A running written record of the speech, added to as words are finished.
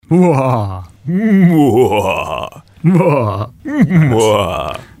Mwah. Mwah. Mwah.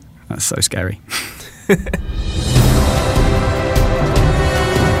 Mwah. That's so scary.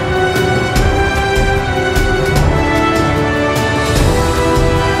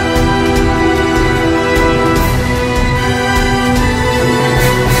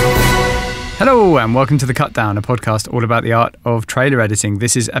 Hello and welcome to the Cutdown, a podcast all about the art of trailer editing.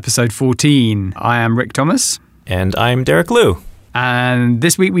 This is episode 14. I am Rick Thomas. And I'm Derek Liu. And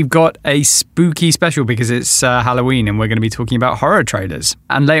this week we've got a spooky special because it's Halloween and we're going to be talking about horror trailers.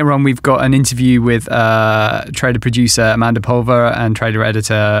 And later on we've got an interview with trailer producer Amanda Pulver and trailer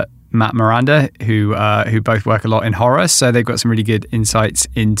editor Matt Miranda, who both work a lot in horror, so they've got some really good insights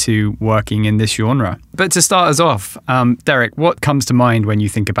into working in this genre. But to start us off, Derek, what comes to mind when you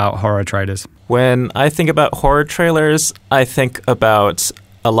think about horror trailers? When I think about horror trailers, I think about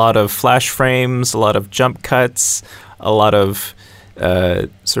a lot of flash frames, a lot of jump cuts, a lot of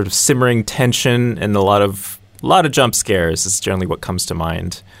sort of simmering tension, and a lot of jump scares is generally what comes to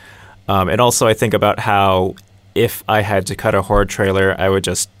mind. And also I think about how if I had to cut a horror trailer, I would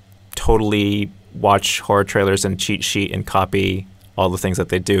just totally watch horror trailers and cheat sheet and copy all the things that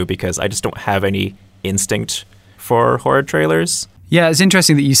they do because I just don't have any instinct for horror trailers. Yeah, it's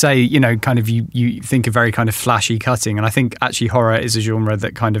interesting that you say, you know, kind of you think of very kind of flashy cutting. And I think actually horror is a genre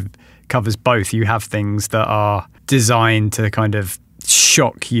that kind of covers both. You have things that are designed to kind of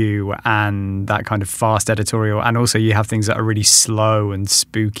shock you and that kind of fast editorial. And also you have things that are really slow and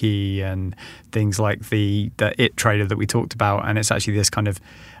spooky and things like the It trailer that we talked about. And it's actually this kind of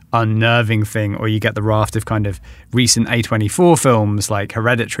unnerving thing, or you get the raft of kind of recent A24 films like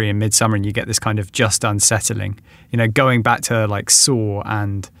Hereditary and Midsummer, and you get this kind of just unsettling, you know, going back to like Saw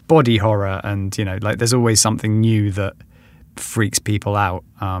and body horror, and you know, like there's always something new that freaks people out,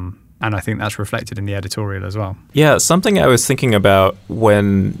 and I think that's reflected in the editorial as well. Yeah, something I was thinking about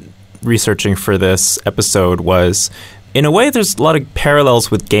when researching for this episode was, in a way, there's a lot of parallels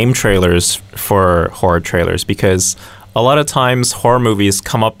with game trailers for horror trailers, because a lot of times horror movies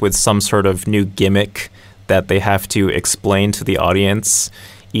come up with some sort of new gimmick that they have to explain to the audience.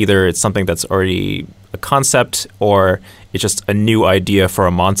 Either it's something that's already a concept or it's just a new idea for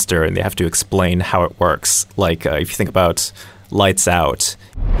a monster and they have to explain how it works. Like if you think about Lights Out.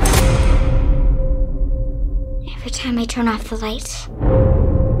 Every time I turn off the lights,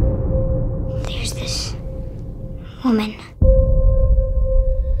 there's this woman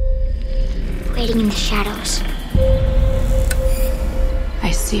waiting in the shadows. I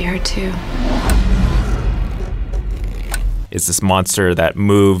see her too. It's this monster that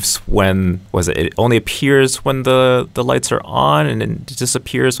moves when, it only appears when the lights are on and then it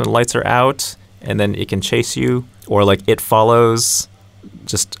disappears when the lights are out, and then it can chase you. Or like It Follows,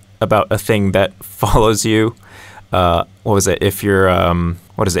 just about a thing that follows you. If you're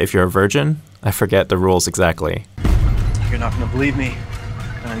a virgin? I forget the rules exactly. You're not going to believe me,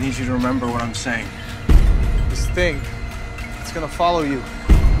 and I need you to remember what I'm saying. This thing, it's going to follow you.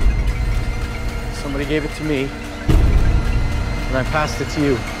 Somebody gave it to me, and I passed it to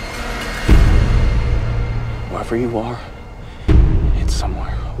you. Wherever you are, it's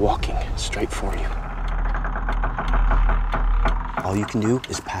somewhere walking straight for you. All you can do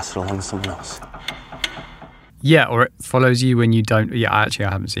is pass it along to someone else. Yeah, or it follows you when you don't. Yeah, I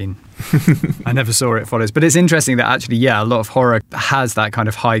haven't seen. I never saw It Follows. But it's interesting that actually, yeah, a lot of horror has that kind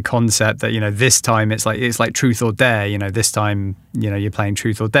of high concept that, you know, this time it's like Truth or Dare. You know, this time, you know, you're playing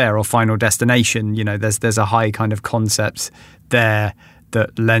Truth or Dare or Final Destination. You know, there's a high kind of concept there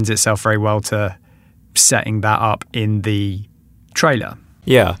that lends itself very well to setting that up in the trailer.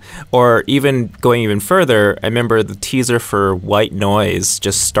 Yeah, or even going even further, I remember the teaser for White Noise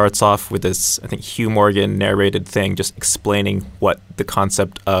just starts off with this, I think, Hugh Morgan narrated thing just explaining what the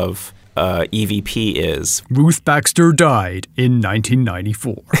concept of EVP is. Ruth Baxter died in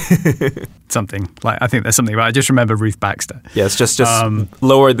 1994. Something like, I think there's something about it. I just remember Ruth Baxter. Yeah, it's just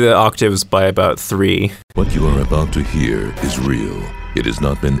lower the octaves by about 3. What you are about to hear is real. It has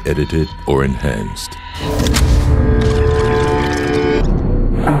not been edited or enhanced.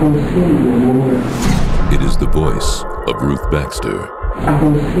 It is the voice of Ruth Baxter.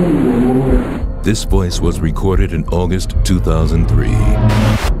 This voice was recorded in August 2003.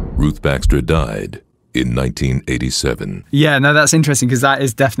 Ruth Baxter died in 1987. Yeah, no, that's interesting because that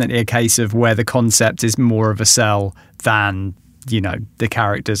is definitely a case of where the concept is more of a sell than, you know, the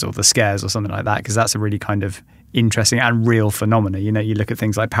characters or the scares or something like that, because that's a really kind of interesting and real phenomena. You know, you look at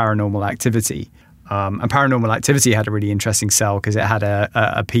things like Paranormal Activity. And Paranormal Activity had a really interesting sell because it had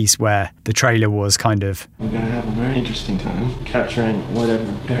a piece where the trailer was kind of... We're going to have a very interesting time capturing whatever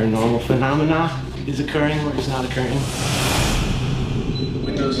paranormal phenomena is occurring or is not occurring.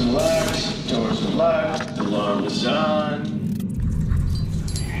 Windows Windows are locked, doors are locked, alarm is on.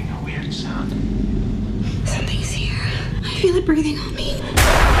 Hearing a weird sound. Something's here. I feel it breathing on me.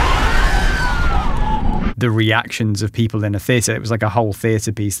 The reactions of people in a theatre. It was like a whole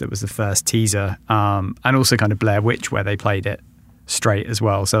theatre piece that was the first teaser, and also kind of Blair Witch where they played it straight as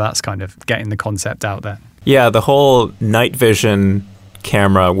well. So that's kind of getting the concept out there. Yeah, the whole night vision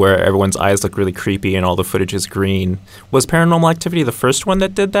camera where everyone's eyes look really creepy and all the footage is green. Was Paranormal Activity the first one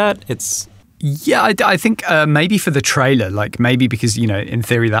that did that? Yeah, I think maybe for the trailer, like maybe because, in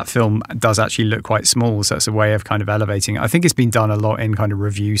theory that film does actually look quite small, so it's a way of kind of elevating it. I think it's been done a lot in kind of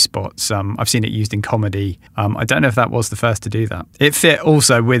review spots. I've seen it used in comedy. I don't know if that was the first to do that. It fit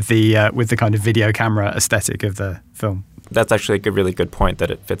also with the kind of video camera aesthetic of the film. That's actually a really good point that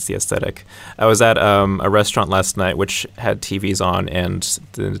it fits the aesthetic. I was at a restaurant last night which had TVs on, and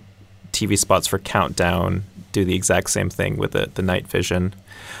the TV spots for Countdown do the exact same thing with the night vision.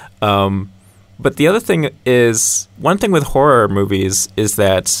 But the other thing is, one thing with horror movies is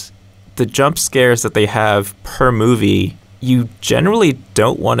that the jump scares that they have per movie, you generally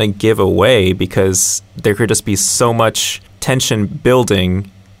don't want to give away because there could just be so much tension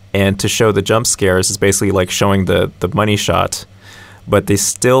building, and to show the jump scares is basically like showing the money shot. But they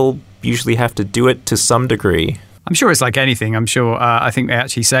still usually have to do it to some degree. I'm sure it's like anything. I'm sure, I think they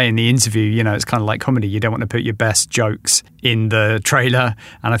actually say in the interview, it's kind of like comedy. You don't want to put your best jokes in the trailer.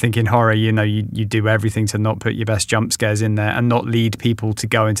 And I think in horror, you do everything to not put your best jump scares in there and not lead people to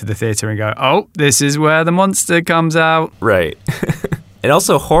go into the theatre and go, oh, this is where the monster comes out. Right. And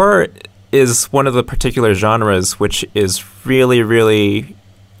also horror is one of the particular genres which is really, really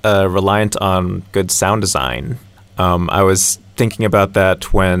reliant on good sound design. I was thinking about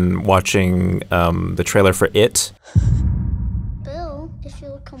that when watching the trailer for It. Bill, if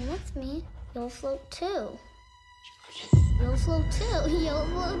you'll come with me, you'll float too. You'll float too. You'll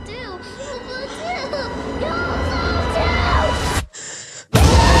float too. You'll float too. You'll float too.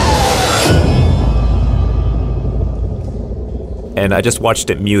 And I just watched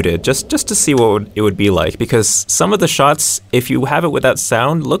it muted just to see what it would be like, because some of the shots, if you have it without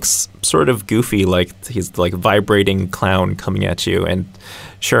sound, looks sort of goofy, like he's like vibrating clown coming at you. And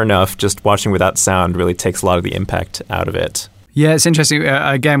sure enough, just watching without sound really takes a lot of the impact out of it. Yeah, it's interesting.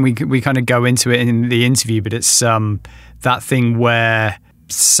 Again, we kind of go into it in the interview, but it's that thing where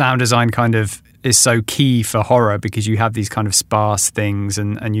sound design kind of is so key for horror, because you have these kind of sparse things,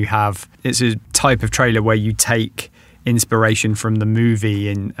 and it's a type of trailer where you take inspiration from the movie,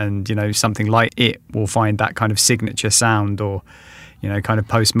 and something like It will find that kind of signature sound, or kind of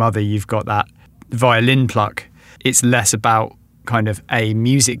Post Mother, you've got that violin pluck. It's less about kind of a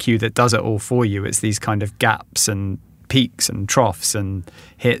music cue that does it all for you. It's these kind of gaps and peaks and troughs and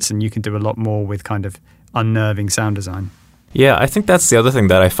hits, and you can do a lot more with kind of unnerving sound design. Yeah, I think that's the other thing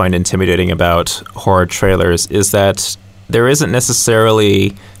that I find intimidating about horror trailers, is that there isn't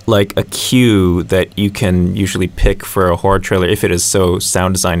necessarily like a cue that you can usually pick for a horror trailer if it is so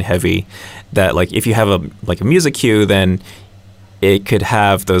sound design heavy, that like if you have a music cue, then it could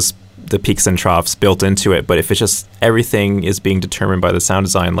have the peaks and troughs built into it. But if it's just everything is being determined by the sound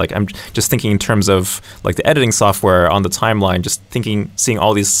design, like I'm just thinking in terms of like the editing software on the timeline, just seeing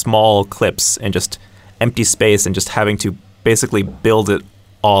all these small clips and just empty space and just having to basically build it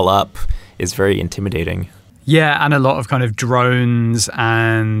all up is very intimidating. Yeah, and a lot of kind of drones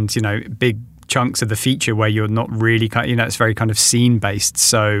and, big chunks of the feature where you're not really, it's very kind of scene based.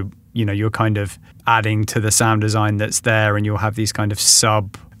 So, you're kind of adding to the sound design that's there, and you'll have these kind of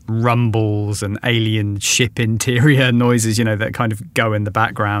sub rumbles and alien ship interior noises, that kind of go in the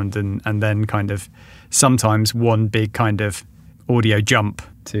background, and then kind of sometimes one big kind of audio jump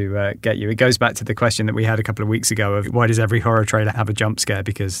to get you. It goes back to the question that we had a couple of weeks ago of why does every horror trailer have a jump scare?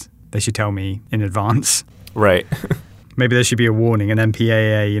 Because they should tell me in advance. Right. Maybe there should be a warning, an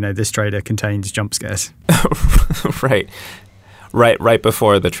MPAA, this trailer contains jump scares. Right. Right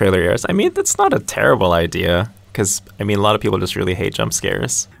before the trailer airs. I mean, that's not a terrible idea, because, a lot of people just really hate jump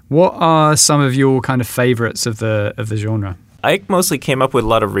scares. What are some of your kind of favorites of the genre? I mostly came up with a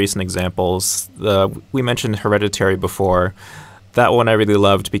lot of recent examples. We mentioned Hereditary before. That one I really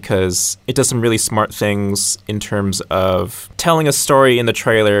loved because it does some really smart things in terms of telling a story in the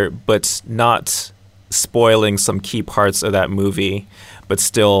trailer, but not spoiling some key parts of that movie, but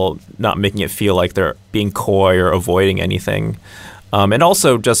still not making it feel like they're being coy or avoiding anything. And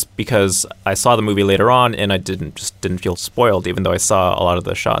also just because I saw the movie later on and I didn't feel spoiled, even though I saw a lot of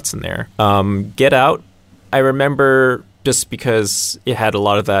the shots in there. Get Out, I remember just because it had a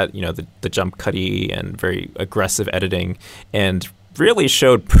lot of that, the jump cutty and very aggressive editing, and really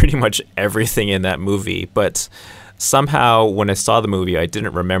showed pretty much everything in that movie. But somehow when I saw the movie, I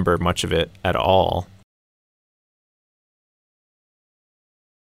didn't remember much of it at all.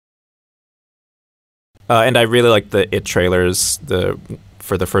 And I really like the It trailers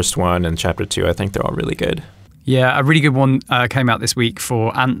for the first one and Chapter 2. I think they're all really good. Yeah, a really good one came out this week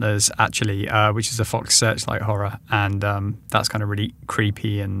for Antlers, actually, which is a Fox Searchlight horror. And that's kind of really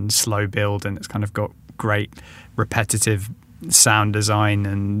creepy and slow build, and it's kind of got great repetitive sound design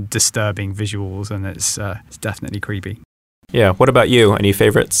and disturbing visuals, and it's definitely creepy. Yeah, what about you? Any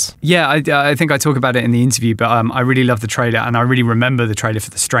favorites? Yeah, I think I talk about it in the interview, but I really love the trailer, and I really remember the trailer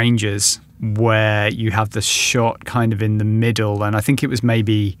for The Strangers, where you have the shot kind of in the middle, and I think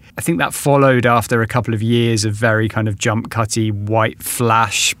that followed after a couple of years of very kind of jump cutty white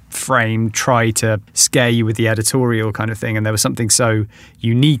flash frame try to scare you with the editorial kind of thing, and there was something so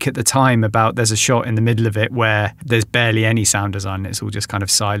unique at the time about there's a shot in the middle of it where there's barely any sound design, it's all just kind of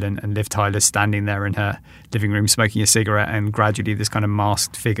silent, and Liv Tyler's standing there in her living room smoking a cigarette, and gradually this kind of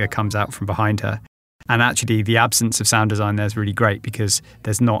masked figure comes out from behind her. And actually the absence of sound design there is really great, because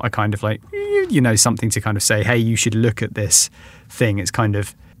there's not a kind of like, something to kind of say, hey, you should look at this thing. It's kind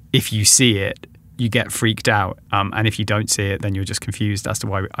of, if you see it, you get freaked out. And if you don't see it, then you're just confused as to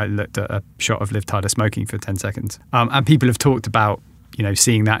why I looked at a shot of Liv Tyler smoking for 10 seconds. And people have talked about,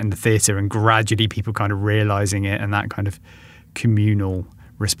 seeing that in the theatre and gradually people kind of realising it, and that kind of communal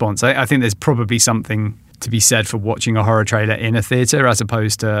response. I think there's probably something to be said for watching a horror trailer in a theatre as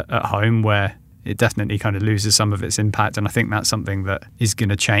opposed to at home, where it definitely kind of loses some of its impact. And I think that's something that is going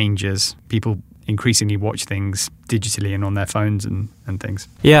to change as people increasingly watch things digitally and on their phones and things.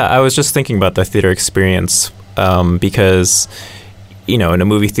 Yeah, I was just thinking about the theater experience because, in a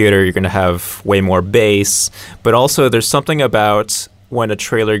movie theater, you're going to have way more bass. But also there's something about when a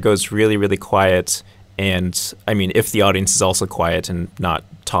trailer goes really, really quiet. And I mean, if the audience is also quiet and not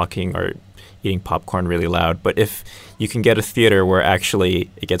talking or eating popcorn really loud. But if you can get a theater where actually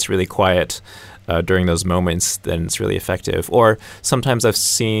it gets really quiet during those moments, then it's really effective. Or sometimes I've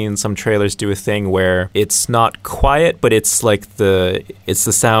seen some trailers do a thing where it's not quiet, but it's like it's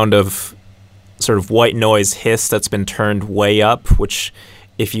the sound of sort of white noise hiss that's been turned way up, which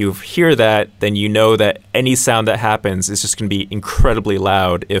if you hear that, then you know that any sound that happens is just going to be incredibly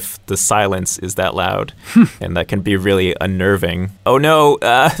loud if the silence is that loud. And that can be really unnerving. Oh no,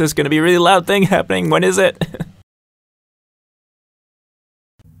 there's going to be a really loud thing happening. When is it?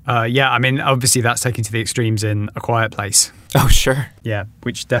 Yeah, I mean, obviously that's taken to the extremes in A Quiet Place. Oh, sure. Yeah,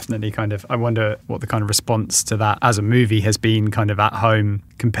 which definitely kind of, I wonder what the kind of response to that as a movie has been kind of at home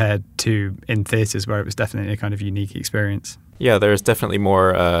compared to in theatres, where it was definitely a kind of unique experience. Yeah, there's definitely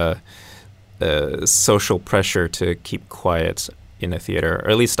more social pressure to keep quiet in a theater, or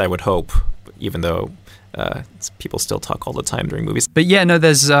at least I would hope, even though people still talk all the time during movies. But yeah, no,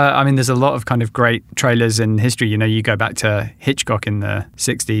 there's a lot of kind of great trailers in history. You go back to Hitchcock in the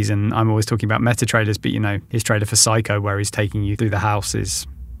 60s, and I'm always talking about meta trailers, but his trailer for Psycho, where he's taking you through the house, is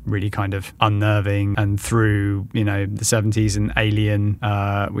really kind of unnerving. And through, the 70s and Alien,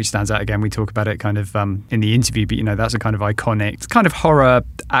 which stands out again. We talk about it kind of in the interview, but, that's a kind of iconic, it's kind of horror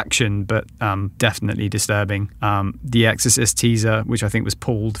action, but definitely disturbing. The Exorcist teaser, which I think was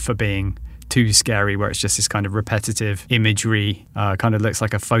pulled for being too scary, where it's just this kind of repetitive imagery, kind of looks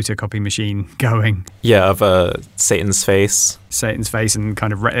like a photocopy machine going. Yeah, of Satan's face, and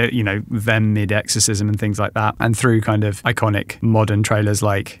kind of, them mid-exorcism and things like that. And through kind of iconic modern trailers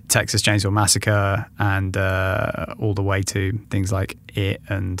like Texas Chainsaw Massacre and all the way to things like It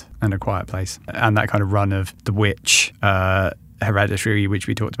and A Quiet Place. And that kind of run of The Witch, Hereditary, which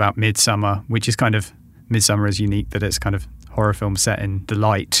we talked about, Midsummer, which is kind of, Midsummer is unique that it's kind of horror film set in the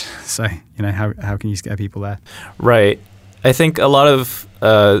light. So, how can you scare people there? Right. I think a lot of,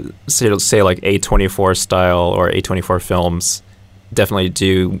 say like A24 style or A24 films definitely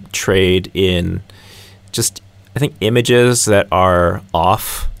do trade in just, I think, images that are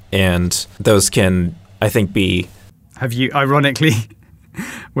off. And those can, I think, be... Have you, ironically...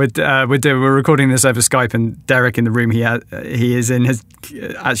 We're recording this over Skype, and Derek in the room he is in has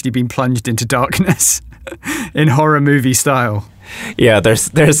actually been plunged into darkness in horror movie style. Yeah,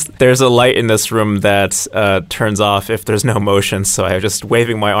 there's a light in this room that turns off if there's no motion, so I'm just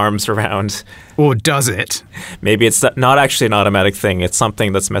waving my arms around. Or does it? Maybe it's not actually an automatic thing. It's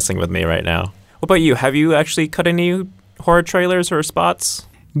something that's messing with me right now. What about you? Have you actually cut any horror trailers or spots?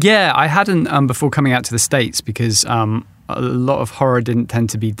 Yeah, I hadn't before coming out to the States, because a lot of horror didn't tend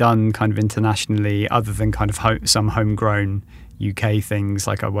to be done kind of internationally, other than kind of some homegrown UK things.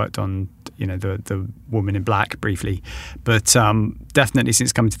 Like I worked on, the Woman in Black briefly, but definitely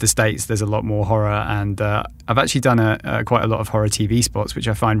since coming to the States, there's a lot more horror, and I've actually done quite a lot of horror TV spots, which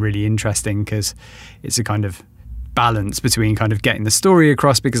I find really interesting, because it's a kind of balance between kind of getting the story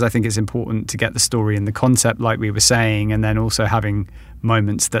across, because I think it's important to get the story and the concept, like we were saying, and then also having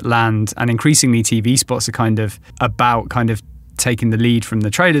moments that land. And increasingly TV spots are kind of about kind of taking the lead from the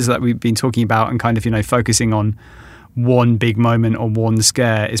trailers that we've been talking about, and kind of, you know, focusing on one big moment or one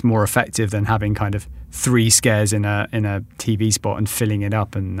scare is more effective than having kind of 3 scares in a TV spot and filling it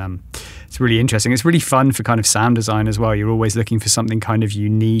up. And it's really interesting. It's really fun for kind of sound design as well. You're always looking for something kind of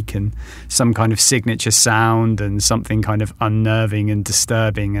unique and some kind of signature sound and something kind of unnerving and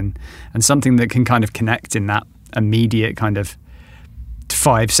disturbing, and something that can kind of connect in that immediate kind of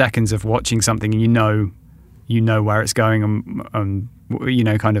 5 seconds of watching something, and you know where it's going, and you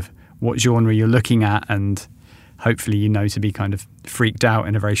know kind of what genre you're looking at, and hopefully you know to be kind of freaked out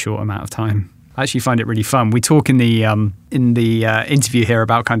in a very short amount of time. I actually find it really fun. We talk in the interview here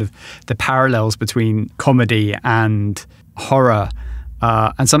about kind of the parallels between comedy and horror.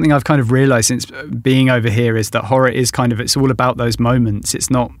 And something I've kind of realized since being over here is that horror is kind of, it's all about those moments. It's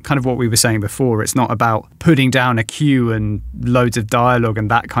not kind of what we were saying before. It's not about putting down a cue and loads of dialogue and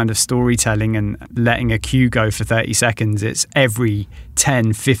that kind of storytelling and letting a cue go for 30 seconds. It's every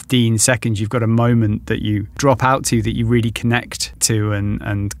 10, 15 seconds, you've got a moment that you drop out to that you really connect to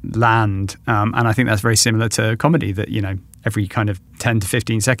and land. And I think that's very similar to comedy, that, you know, every kind of 10 to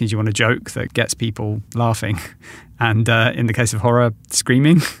 15 seconds you want a joke that gets people laughing. And in the case of horror,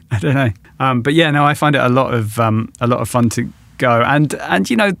 screaming. I don't know. But yeah, no, I find it a lot of fun to go. And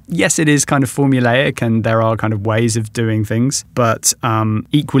you know, yes, it is kind of formulaic and there are kind of ways of doing things, but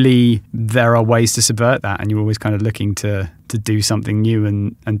equally there are ways to subvert that, and you're always kind of looking to do something new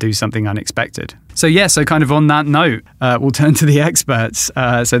and do something unexpected. So yeah, so kind of on that note, we'll turn to the experts.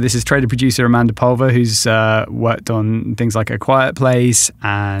 So this is trailer producer Amanda Pulver, who's worked on things like A Quiet Place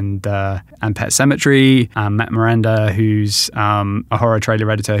and Pet Sematary, and Matt Miranda, who's a horror trailer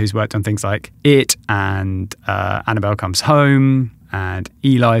editor who's worked on things like It and Annabelle Comes Home and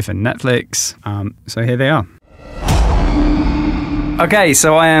E-Life and Netflix. So here they are. Okay,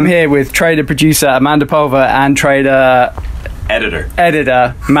 so I am here with trailer producer Amanda Pulver and trailer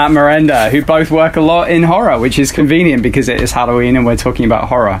editor Matt Miranda, who both work a lot in horror, which is convenient because it is Halloween and we're talking about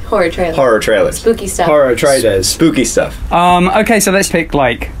horror. Horror trailers. Spooky stuff. Horror trailers. Spooky stuff. Okay, so let's pick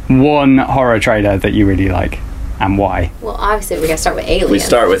like one horror trailer that you really like and why. Well, obviously we gotta start with Alien. We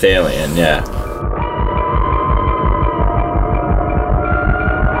start with Alien, yeah.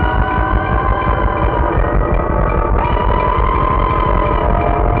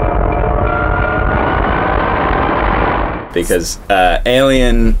 Because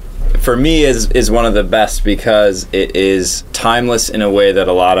Alien, for me, is one of the best because it is timeless in a way that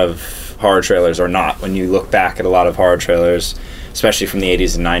a lot of horror trailers are not. When you look back at a lot of horror trailers, especially from the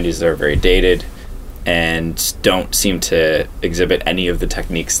 80s and 90s, they're very dated and don't seem to exhibit any of the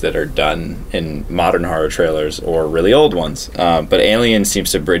techniques that are done in modern horror trailers or really old ones. But Alien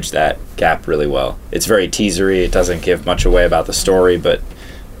seems to bridge that gap really well. It's very teasery. It doesn't give much away about the story, but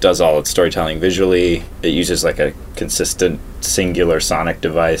does all its storytelling visually. It uses like a consistent singular sonic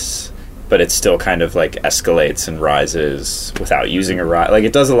device, but it still kind of like escalates and rises without using a ride. Like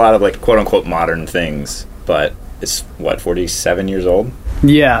it does a lot of like quote unquote modern things, but it's 47 years old?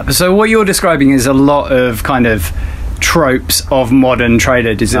 Yeah, so what you're describing is a lot of kind of tropes of modern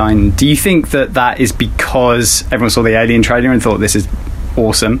trailer design. Do you think that is because everyone saw the Alien trailer and thought this is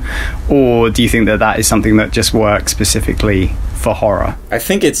awesome, or do you think that is something that just works specifically for horror? I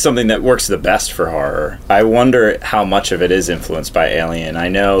think it's something that works the best for horror. I wonder how much of it is influenced by Alien. I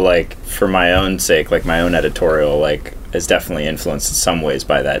know, like, for my own sake, like my own editorial, like, is definitely influenced in some ways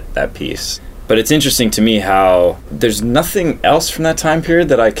by that piece. But it's interesting to me how there's nothing else from that time period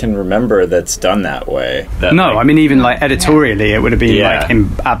that I can remember that's done that way. I mean, even like editorially, it would have been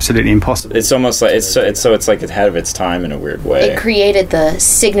absolutely impossible. It's almost like it's like ahead of its time in a weird way. It created the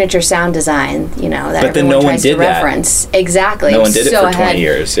signature sound design, you know, that but then everyone no one tries did to reference. That. Exactly. No one did it for 20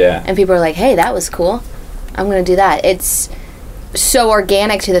 years. Yeah. And people are like, "Hey, that was cool. I'm going to do that." It's so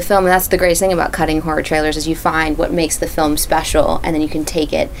organic to the film, and that's the greatest thing about cutting horror trailers is you find what makes the film special, and then you can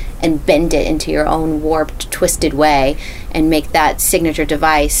take it and bend it into your own warped, twisted way and make that signature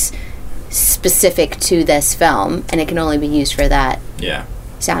device specific to this film, and it can only be used for that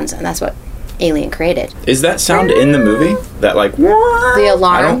sound, and that's what Alien created. Is that sound in the movie? That like the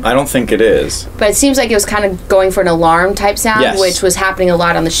alarm? I don't think it is. But it seems like it was kind of going for an alarm type sound, which was happening a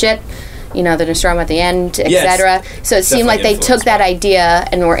lot on the ship. You know, the Nostromo at the end, etc. So it seemed like they took that idea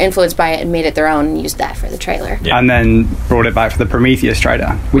and were influenced by it and made it their own and used that for the trailer. Yeah. And then brought it back for the Prometheus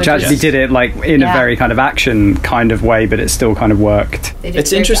trailer, which actually did it like in a very kind of action kind of way, but it still kind of worked.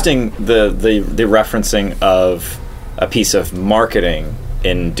 It's interesting the referencing of a piece of marketing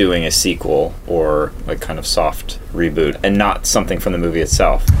in doing a sequel or like kind of soft reboot and not something from the movie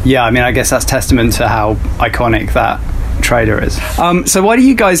itself. Yeah, I mean, I guess that's testament to how iconic that trailer is. So why do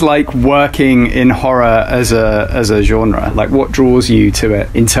you guys like working in horror as a genre? Like, what draws you to it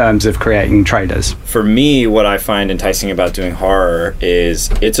in terms of creating trailers? For me, what I find enticing about doing horror is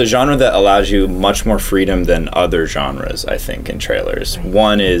it's a genre that allows you much more freedom than other genres, I think, in trailers.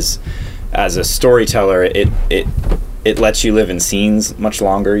 One is, as a storyteller, it lets you live in scenes much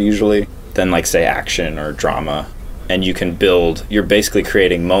longer usually than, like, say, action or drama. And you can you're basically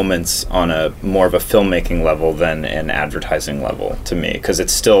creating moments on a more of a filmmaking level than an advertising level to me, because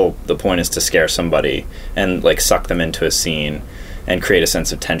it's still, the point is to scare somebody and like suck them into a scene and create a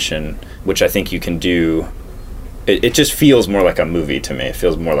sense of tension, which I think you can do. It just feels more like a movie to me. It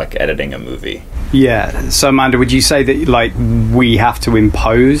feels more like editing a movie. Yeah. So Amanda, would you say that like we have to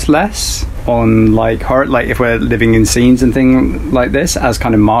impose less on like horror, like if we're living in scenes and things like this as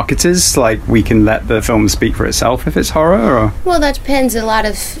kind of marketers, like we can let the film speak for itself if it's horror? Or? Well, that depends. A lot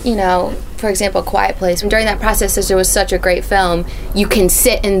of, for example, Quiet Place, during that process, as it was such a great film, you can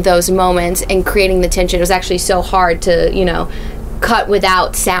sit in those moments and creating the tension. It was actually so hard to, cut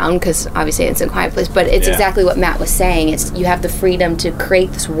without sound, because obviously it's a Quiet Place, but it's exactly what Matt was saying. It's, you have the freedom to create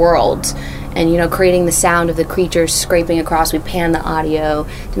this world, and creating the sound of the creatures scraping across. We pan the audio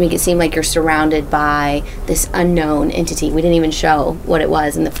to make it seem like you're surrounded by this unknown entity. We didn't even show what it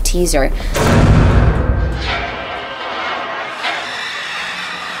was in the teaser.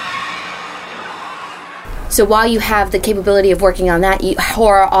 So while you have the capability of working on that,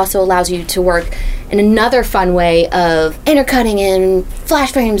 horror also allows you to work in another fun way of intercutting in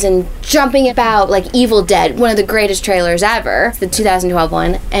flash frames and jumping about, like Evil Dead, one of the greatest trailers ever, the 2012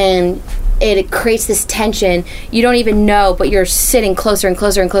 one, and it creates this tension. You don't even know, but you're sitting closer and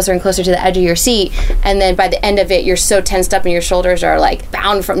closer and closer and closer to the edge of your seat, and then by the end of it, you're so tensed up and your shoulders are like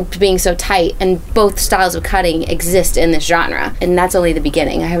bound from being so tight, and both styles of cutting exist in this genre, and that's only the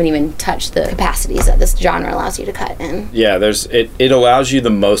beginning. I haven't even touched the capacities that this genre allows you to cut in. Yeah, it allows you the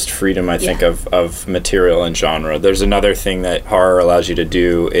most freedom, I think, of material and genre. There's another thing that horror allows you to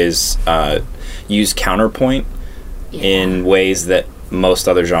do is use counterpoint in ways that most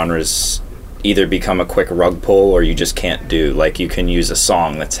other genres either become a quick rug pull or you just can't do. Like, you can use a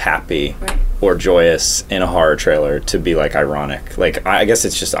song that's happy or joyous in a horror trailer to be like ironic. Like, I guess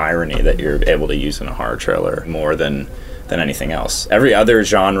it's just irony that you're able to use in a horror trailer more than anything else. Every other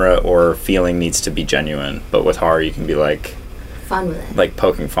genre or feeling needs to be genuine, but with horror you can be like fun with it, like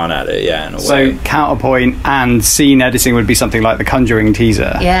poking fun at it, in a way. So counterpoint and scene editing would be something like the Conjuring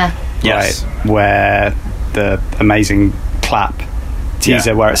teaser. Yeah. Yes. Right, where the amazing clap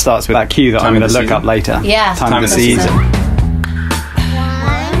teaser where it starts with that cue that I'm going to look up later. Yeah. Time of the season. 1,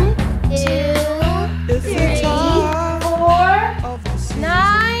 2, 3, 4,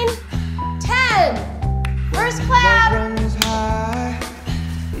 9, 10. First clap.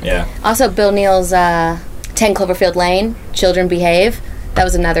 Yeah. Also, Bill Neal's 10 Cloverfield Lane, Children Behave. That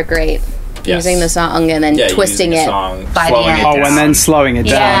was another great. Using the song and then twisting it by the end. Oh, and then slowing it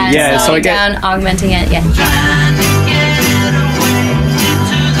down. Yeah, slowing it down, augmenting it. Yeah.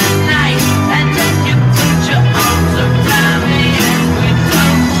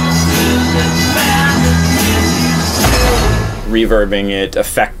 Reverbing it,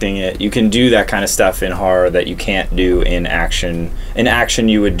 affecting it. You can do that kind of stuff in horror that you can't do in action. In action,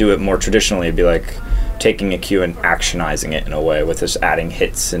 you would do it more traditionally. It'd be like taking a cue and actionizing it in a way with just adding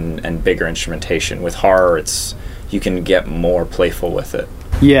hits and bigger instrumentation. With horror, you can get more playful with it.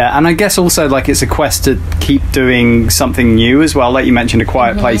 Yeah, and I guess also like it's a quest to keep doing something new as well. Like you mentioned, A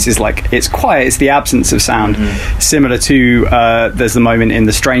Quiet Place is like, it's quiet, it's the absence of sound. Similar to there's the moment in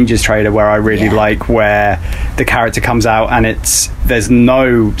the Strangers trailer where I really like, where the character comes out and there's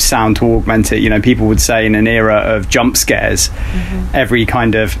no sound to augment it. People would say in an era of jump scares, every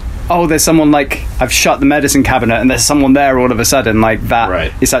kind of, oh, there's someone, like, I've shut the medicine cabinet and there's someone there all of a sudden, like that.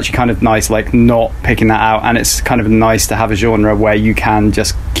 Right. It's actually kind of nice, like, not picking that out, and it's kind of nice to have a genre where you can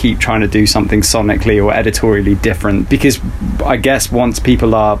just keep trying to do something sonically or editorially different, because I guess once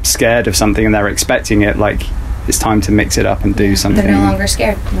people are scared of something and they're expecting it, like, it's time to mix it up and do something. They're no longer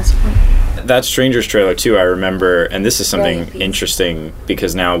scared. That's the point. That Strangers trailer too, I remember, and this is something interesting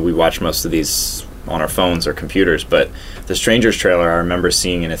because now we watch most of these on our phones or computers, but the Strangers trailer I remember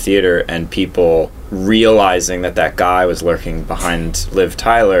seeing in a theater and people realizing that guy was lurking behind Liv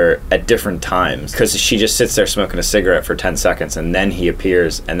Tyler at different times, because she just sits there smoking a cigarette for 10 seconds and then he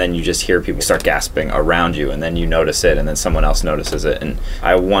appears, and then you just hear people start gasping around you, and then you notice it, and then someone else notices it. And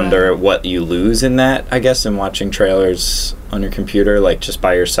I wonder what you lose in that, I guess, in watching trailers on your computer, like just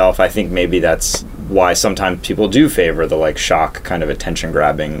by yourself. I think maybe that's why sometimes people do favor the like shock kind of attention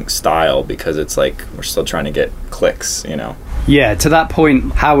grabbing style, because it's like we're still trying to get clicks, you know. Yeah, to that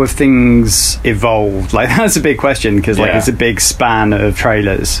point, how have things evolved? Like, that's a big question, because like it's a big span of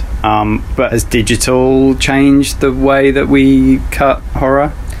trailers. But has digital changed the way that we cut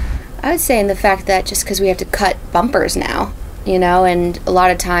horror? I would say in the fact that just because we have to cut bumpers now, you know, and a lot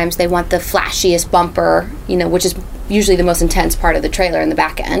of times they want the flashiest bumper, you know, which is usually the most intense part of the trailer in the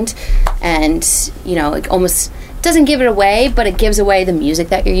back end. And, you know, it almost doesn't give it away, but it gives away the music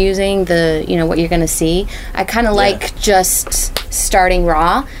that you're using, the, you know, what you're going to see. I kind of like just starting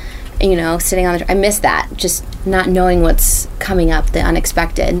raw, you know, sitting on the... I miss that, just not knowing what's coming up, the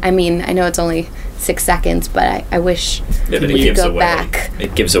unexpected. I mean, I know it's only 6 seconds, but I wish we could go back.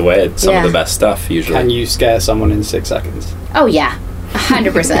 It gives away some of the best stuff, usually. Can you scare someone in 6 seconds? Oh, yeah.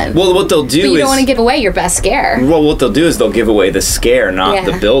 100%. Well, what they'll do is... But you don't want to give away your best scare. Well, what they'll do is they'll give away the scare, not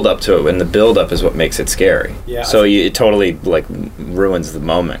the build-up to it, and the build-up is what makes it scary. Yeah. So it totally, like, ruins the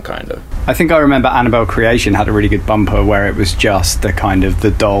moment, kind of. I think I remember Annabelle Creation had a really good bumper where it was just the kind of the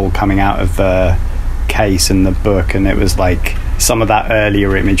doll coming out of the case and the book, and it was like some of that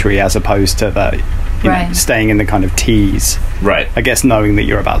earlier imagery as opposed to the... You know, staying in the kind of tease. Right. I guess knowing that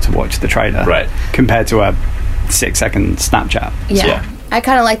you're about to watch the trailer. Right. Compared to a 6-second Snapchat. Yeah. I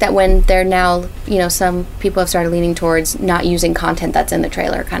kind of like that when they're now, you know, some people have started leaning towards not using content that's in the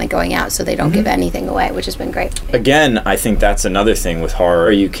trailer, kind of going out so they don't give anything away, which has been great. Again, I think that's another thing with horror.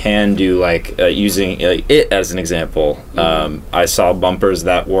 You can do, like, using it as an example. I saw bumpers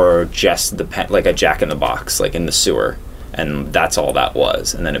that were just like a Jack-in-the-Box, like in the sewer. And that's all that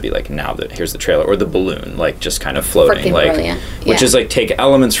was, and then it'd be like, now that here's the trailer, or the balloon, like just kind of floating, freaking like brilliant. Which is like take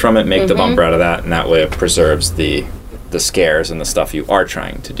elements from it, make the bumper out of that, and that way it preserves the scares and the stuff you are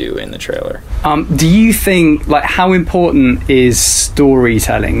trying to do in the trailer. Do you think, like, how important is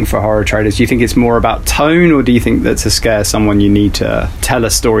storytelling for horror trailers? Do you think it's more about tone, or do you think that to scare someone you need to tell a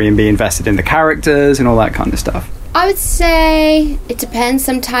story and be invested in the characters and all that kind of stuff? I would say it depends.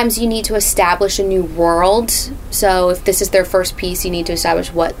 Sometimes you need to establish a new world. So if this is their first piece, you need to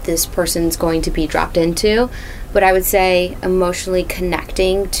establish what this person's going to be dropped into. But I would say emotionally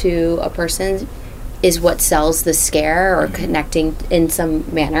connecting to a person is what sells the scare, or connecting in some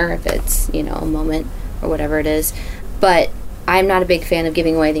manner, if it's, you know, a moment or whatever it is. But I'm not a big fan of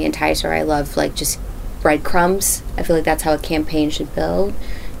giving away the entire story. I love, like, just breadcrumbs. I feel like that's how a campaign should build.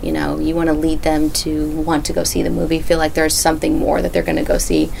 You know, you want to lead them to want to go see the movie, feel like there's something more that they're going to go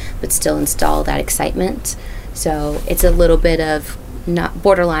see, but still install that excitement. So it's a little bit of not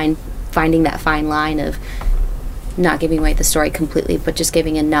borderline, finding that fine line of not giving away the story completely, but just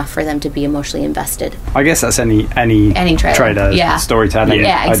giving enough for them to be emotionally invested. I guess that's any trailer storytelling.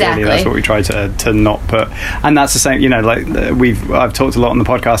 Yeah, exactly. Ideally, that's what we try to not put. And that's the same, you know, like I've talked a lot on the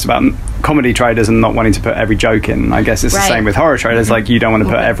podcast about comedy trailers and not wanting to put every joke in. I guess it's the same with horror trailers. Like, you don't want to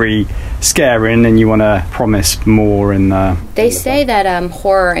put every scare in, and you want to promise more in the... They say that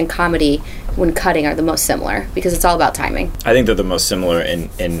horror and comedy, when cutting, are the most similar, because it's all about timing. I think they're the most similar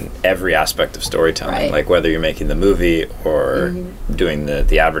in every aspect of storytelling. Like, whether you're making the movie or doing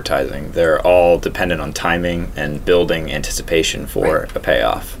the advertising, they're all dependent on timing and building anticipation for a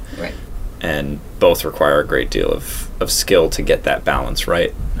payoff. Right. And both require a great deal of skill to get that balance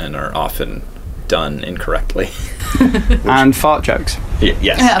right, and are often done incorrectly. And fart jokes.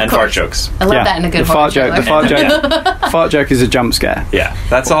 And fart jokes. I love that in a good horror trailer. The fart joke is a jump scare. Yeah,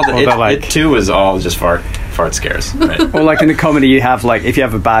 that's all. It too is all just fart scares. Right? Or like in a comedy, you have, like, if you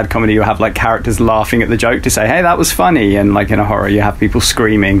have a bad comedy, you have like characters laughing at the joke to say, hey, that was funny. And like in a horror, you have people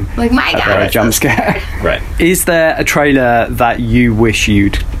screaming like, my God, a jump scare. Right. Is there a trailer that you wish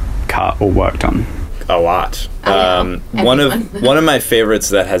you'd cut or worked on? A lot. One of my favorites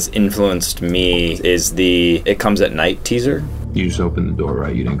that has influenced me is the It Comes at Night teaser. You just opened the door,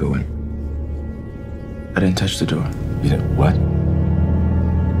 right? You didn't go in. I didn't touch the door. You didn't what?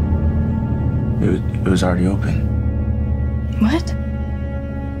 It was already open. What?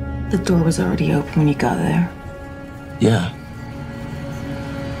 The door was already open when you got there? Yeah.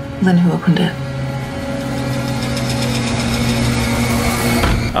 Then who opened it?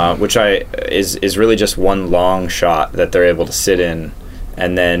 Which is really just one long shot that they're able to sit in,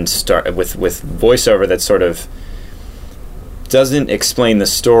 and then start with voiceover that sort of doesn't explain the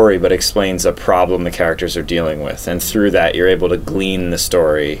story, but explains a problem the characters are dealing with. And through that, you're able to glean the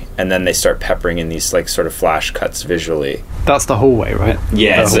story. And then they start peppering in these like sort of flash cuts visually. That's the hallway, right?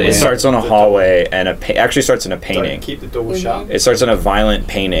 Yeah, it starts on a hallway and actually starts in a painting. Don't keep the door shut. It starts in a violent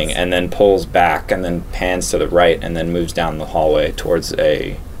painting and then pulls back and then pans to the right and then moves down the hallway towards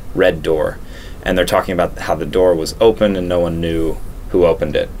a red door. And they're talking about how the door was open and no one knew who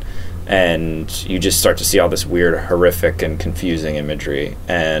opened it. And you just start to see all this weird, horrific, and confusing imagery.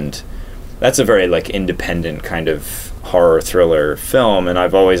 And that's a very, like, independent kind of horror thriller film. And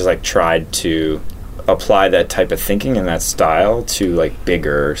I've always, like, tried to apply that type of thinking and that style to, like,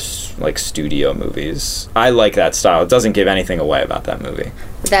 bigger, like, studio movies. I like that style. It doesn't give anything away about that movie.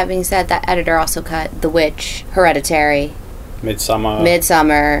 With that being said, that editor also cut The Witch, Hereditary,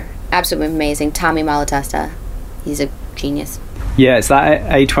 Midsummer. Absolutely amazing. Tommy Malatesta. He's a genius. Yeah, it's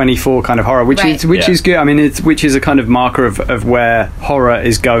that A24 kind of horror, which Right. is good. I mean, which is a kind of marker of where horror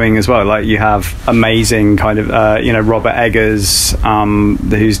is going as well. Like, you have amazing kind of, Robert Eggers,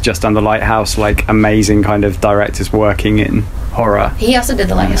 who's just done The Lighthouse, like amazing kind of directors working in horror. He also did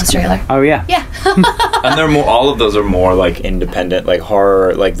the Lighthouse trailer. Oh, yeah. Yeah. And they're more, all of those are more like independent, like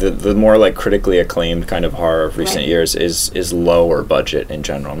horror, like the more like critically acclaimed kind of horror of recent years is lower budget in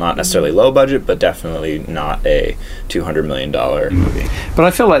general. Not necessarily low budget, but definitely not a $200 million movie. But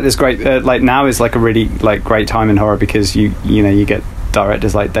I feel like there's great, like now is like a really like great time in horror because you get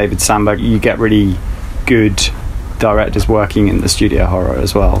directors like David Sandberg, you get really good directors working in the studio horror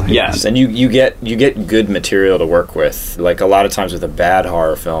as well. Yes, and you get good material to work with. Like a lot of times with a bad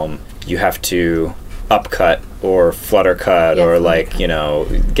horror film, you have to upcut or flutter cut or like,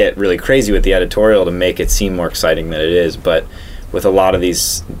 get really crazy with the editorial to make it seem more exciting than it is. But with a lot of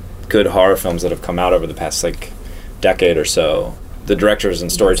these good horror films that have come out over the past like decade or so, the directors and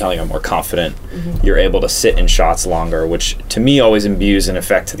storytelling are more confident. Mm-hmm. You're able to sit in shots longer, which to me always imbues an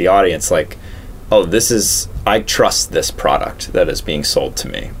effect to the audience like, oh, I trust this product that is being sold to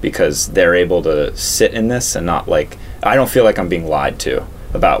me because they're able to sit in this and not like, I don't feel like I'm being lied to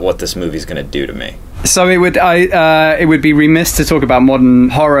about what this movie's going to do to me. So it would be remiss to talk about modern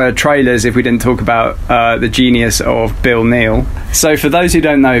horror trailers if we didn't talk about the genius of Bill Neal. So for those who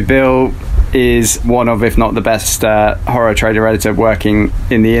don't know, Bill is one of, if not the best horror trailer editor working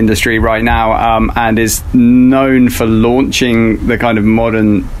in the industry right now, and is known for launching the kind of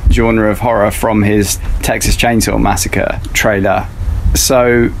modern genre of horror from his Texas Chainsaw Massacre trailer.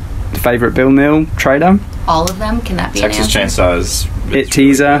 So, favourite Bill Neal trailer? All of them? Can that be Texas an answer? Chainsaw is It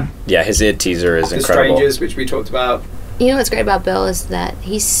teaser. Yeah, his It teaser is incredible. Strangers, which we talked about. You know what's great about Bill is that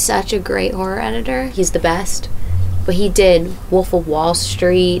he's such a great horror editor. He's the best. But he did Wolf of Wall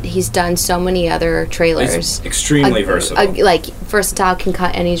Street. He's done so many other trailers. He's extremely versatile. Versatile, can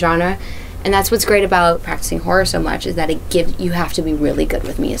cut any genre. And that's what's great about practicing horror so much is that you have to be really good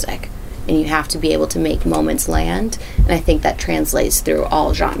with music. And you have to be able to make moments land. And I think that translates through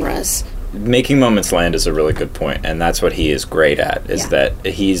all genres. Making moments land is a really good point, and that's what he is great at, that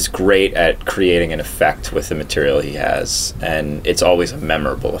he's great at creating an effect with the material he has, and it's always a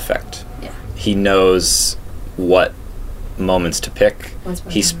memorable effect. Yeah. He knows what moments to pick.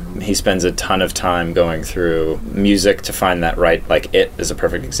 He spends a ton of time going through music to find that right, like It is a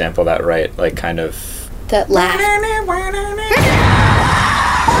perfect example of that, right? Like kind of... That laugh.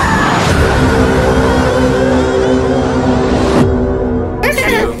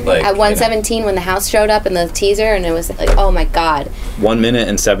 At 1:17 when the house showed up in the teaser, and it was like, oh my god. 1 minute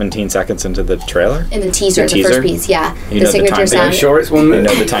and 17 seconds into the trailer? In the teaser, the first piece, yeah. You know signature sound. Are you sure it's 1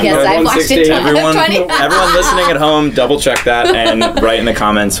 minute? You know the time. Yes, I've watched it. Everyone listening at home, double check that and write in the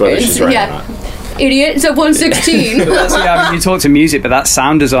comments whether she's right or not. Idiot, it's at 1:16. You talk to music, but that's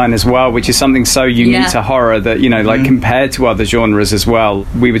sound design as well, which is something so unique to horror that, compared to other genres as well.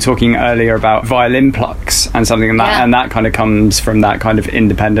 We were talking earlier about violin plucks and something and that, and that kind of comes from that kind of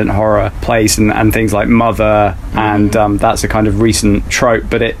independent horror place and things like Mother, and that's a kind of recent trope,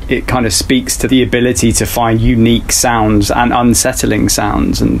 but it kind of speaks to the ability to find unique sounds and unsettling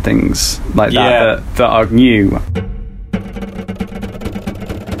sounds and things like that are new.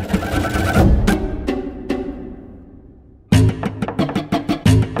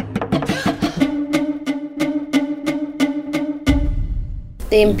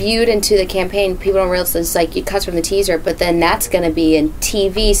 They imbued into the campaign. People don't realize it's like it cuts from the teaser, but then that's going to be in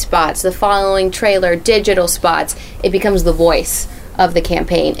TV spots, the following trailer, digital spots. It becomes the voice of the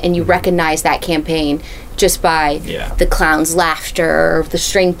campaign, and you recognize that campaign just by the clown's laughter, or the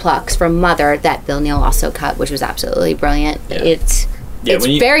string plucks from Mother that Bill Neal also cut, which was absolutely brilliant. Yeah. It's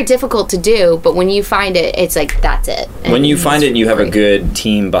very difficult to do, but when you find it, it's like, that's it. When you find it and you have a good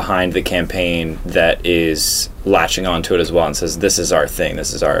team behind the campaign that is latching onto it as well and says, this is our thing,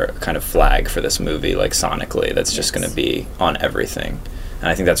 this is our kind of flag for this movie, like sonically, that's just going to be on everything. And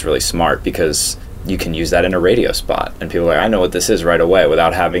I think that's really smart, because you can use that in a radio spot, and people are like, I know what this is right away,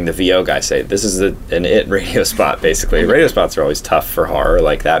 without having the VO guy say, this is an IT radio spot, basically. Radio spots are always tough for horror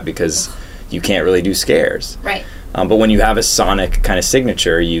like that, because you can't really do scares. Right. But when you have a sonic kind of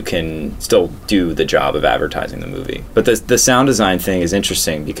signature, you can still do the job of advertising the movie. But the sound design thing is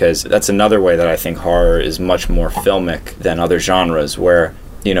interesting, because that's another way that I think horror is much more filmic than other genres, where,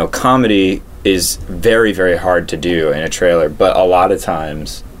 you know, comedy is very, very hard to do in a trailer, but a lot of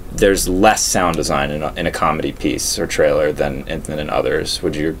times there's less sound design in a comedy piece or trailer than in others.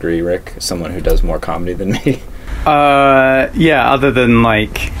 Would you agree, Rick? Someone who does more comedy than me? Yeah, other than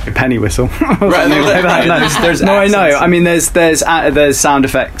like Penny Whistle. Right, there's no, I know. I mean, there's sound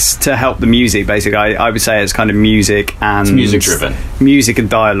effects to help the music. Basically, I would say it's kind of music and It's music driven. Music and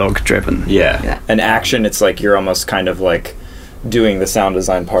dialogue driven. Yeah. And action, it's like you're almost kind of like doing the sound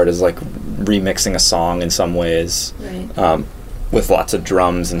design part is like remixing a song in some ways, Right. with lots of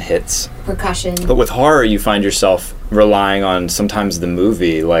drums and hits. Percussion. But with horror, you find yourself relying on sometimes the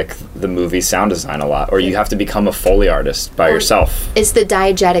movie sound design a lot, or you have to become a Foley artist by yourself. It's the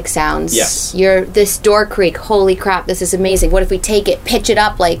diegetic sounds. Yes. This door creak, holy crap, this is amazing. What if we take it, pitch it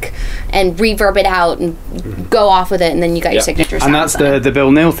up, like, and reverb it out and go off with it, and then you got your signature sound. And that's the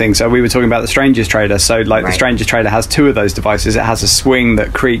Bill Neal thing. So we were talking about the Strangers trailer. So like the Strangers trailer has two of those devices. It has a swing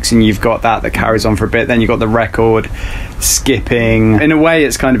that creaks, and you've got that carries on for a bit. Then you've got the record skipping. In a way,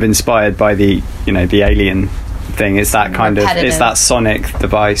 it's kind of inspired by the Alien thing. It's that kind Repetitive. it's that sonic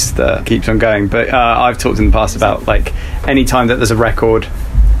device that keeps on going. But I've talked in the past about like any time that there's a record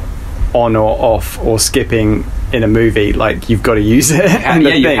on or off or skipping in a movie, like you've got to use it. And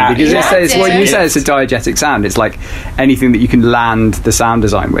you have because to. it's what you say, it's a diegetic sound. It's like anything that you can land the sound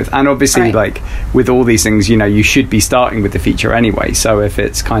design with. And obviously, like with all these things, you should be starting with the feature anyway. So if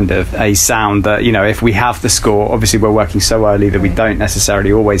it's kind of a sound that, if we have the score, obviously we're working so early that we don't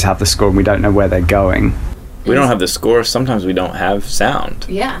necessarily always have the score, and we don't know where they're going. We don't have the score. Sometimes we don't have sound.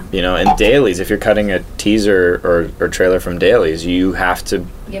 Yeah. In dailies, if you're cutting a teaser or trailer from dailies, you have to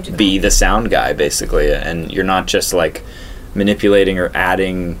be the sound guy, basically. And you're not just like manipulating or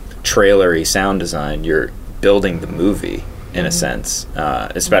adding trailery sound design. You're building the movie in a sense,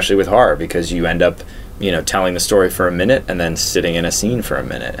 especially with horror, because you end up, telling the story for a minute and then sitting in a scene for a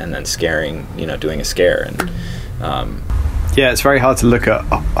minute and then scaring, doing a scare. And yeah, it's very hard to look at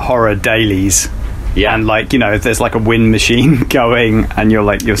horror dailies. Yeah, and if there's like a wind machine going, and you're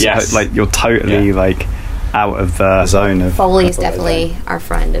totally like out of the zone of. Foley is definitely our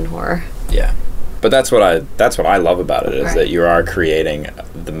friend in horror. Yeah, but that's what I love about it, is that you are creating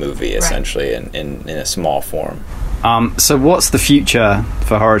the movie essentially in a small form. So what's the future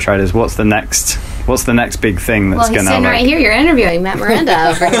for horror trailers? What's the next big thing that's going to? Well, he's sitting right here. You're interviewing Matt Miranda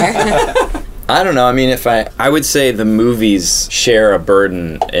over here. I don't know. I mean, I would say the movies share a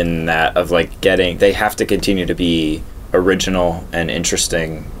burden in that of like they have to continue to be original and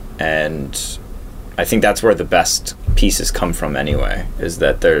interesting, and I think that's where the best pieces come from anyway, is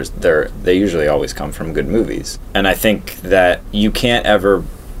that they usually always come from good movies. And I think that you can't ever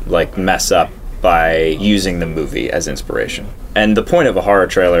like mess up by using the movie as inspiration. And the point of a horror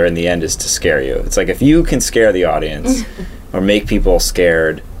trailer in the end is to scare you. It's like if you can scare the audience or make people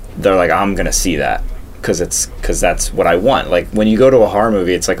scared, they're like, I'm gonna see that because that's what I want. Like when you go to a horror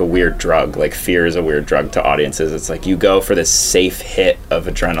movie, it's like a weird drug. Like fear is a weird drug to audiences. It's like you go for this safe hit of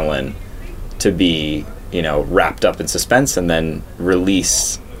adrenaline to be wrapped up in suspense and then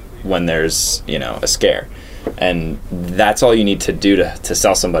release when there's a scare. And that's all you need to do to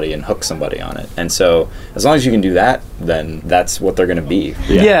sell somebody and hook somebody on it. And so as long as you can do that, then that's what they're going to be.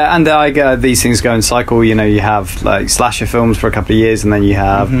 Yeah, and these things go in cycle. You have like slasher films for a couple of years, and then you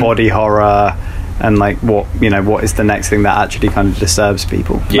have body horror, and like what is the next thing that actually kind of disturbs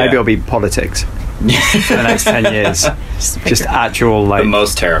people. Maybe it'll be politics for the next 10 years. Just actual like the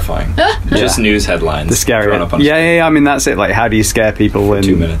most terrifying. Just news headlines. The scary. Yeah. I mean, that's it. Like, how do you scare people in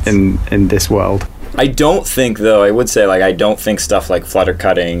 2 minutes in this world? I don't think, though, I would say, like, I don't think stuff like flutter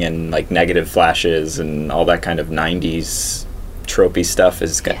cutting and, like, negative flashes and all that kind of 90s tropey stuff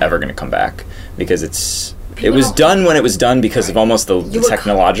is ever going to come back. Because it was done when it was done because of almost the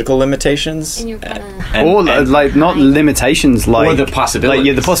technological limitations. And not limitations, like... Or the possibilities.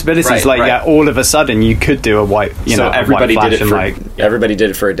 Like, the possibilities, right. All of a sudden you could do a white, so everybody did it everybody did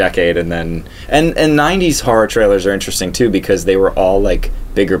it for a decade, and then... And 90s horror trailers are interesting, too, because they were all, like,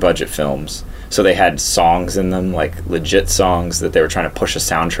 bigger budget films. So they had songs in them, like legit songs that they were trying to push a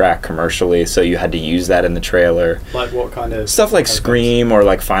soundtrack commercially. So you had to use that in the trailer. Like what kind of stuff? Like Scream or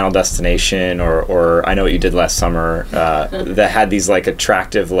like Final Destination or I Know What You Did Last Summer. That had these like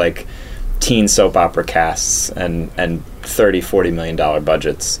attractive like teen soap opera casts and $30-40 million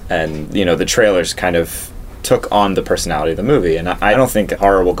budgets. And you know, the trailers kind of took on the personality of the movie. And I don't think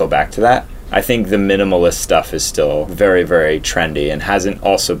horror will go back to that. I think the minimalist stuff is still very, very trendy and hasn't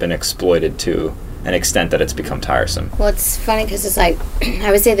also been exploited to an extent that it's become tiresome. Well, it's funny because it's like,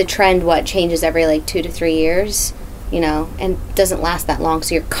 I would say the trend, changes every like 2 to 3 years, you know, and doesn't last that long.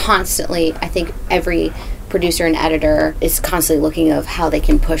 So you're constantly, I think every producer and editor is constantly looking of how they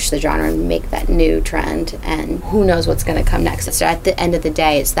can push the genre and make that new trend, and who knows what's going to come next. So at the end of the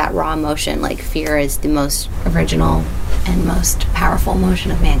day, it's that raw emotion. Like, fear is the most original and most powerful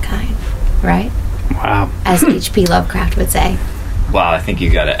emotion of mankind. Right? Wow. As H.P. Lovecraft would say. Wow, I think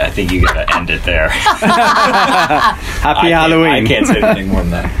you gotta end it there. Happy Halloween. I can't say anything more than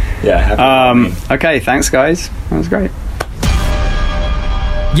that. Yeah, happy Halloween. Okay, thanks guys. That was great.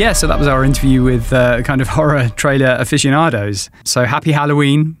 Yeah, so that was our interview with kind of horror trailer aficionados. So happy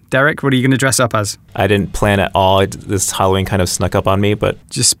Halloween. Derek, what are you going to dress up as? I didn't plan at all. This Halloween kind of snuck up on me, but...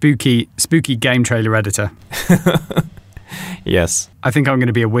 Just spooky game trailer editor. Yes. I think I'm going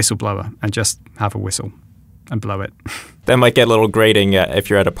to be a whistleblower and just have a whistle and blow it. That might get a little grating if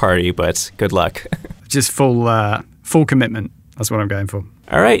you're at a party, but good luck. Just full commitment. That's what I'm going for.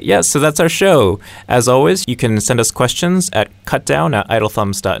 All right, yes, so that's our show. As always, you can send us questions at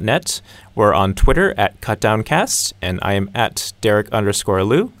cutdown@idlethumbs.net. We're on Twitter at cutdowncast, and I am at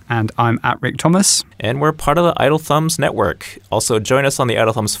Derek_Lou. And I'm at Rick Thomas. And we're part of the Idle Thumbs network. Also, join us on the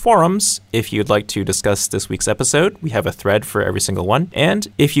Idle Thumbs forums if you'd like to discuss this week's episode. We have a thread for every single one.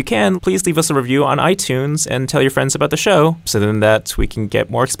 And if you can, please leave us a review on iTunes and tell your friends about the show so then that we can get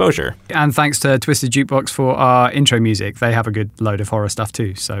more exposure. And thanks to Twisted Jukebox for our intro music. They have a good load of horror stuff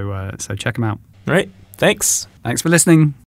too, so check them out. All right, thanks. Thanks for listening.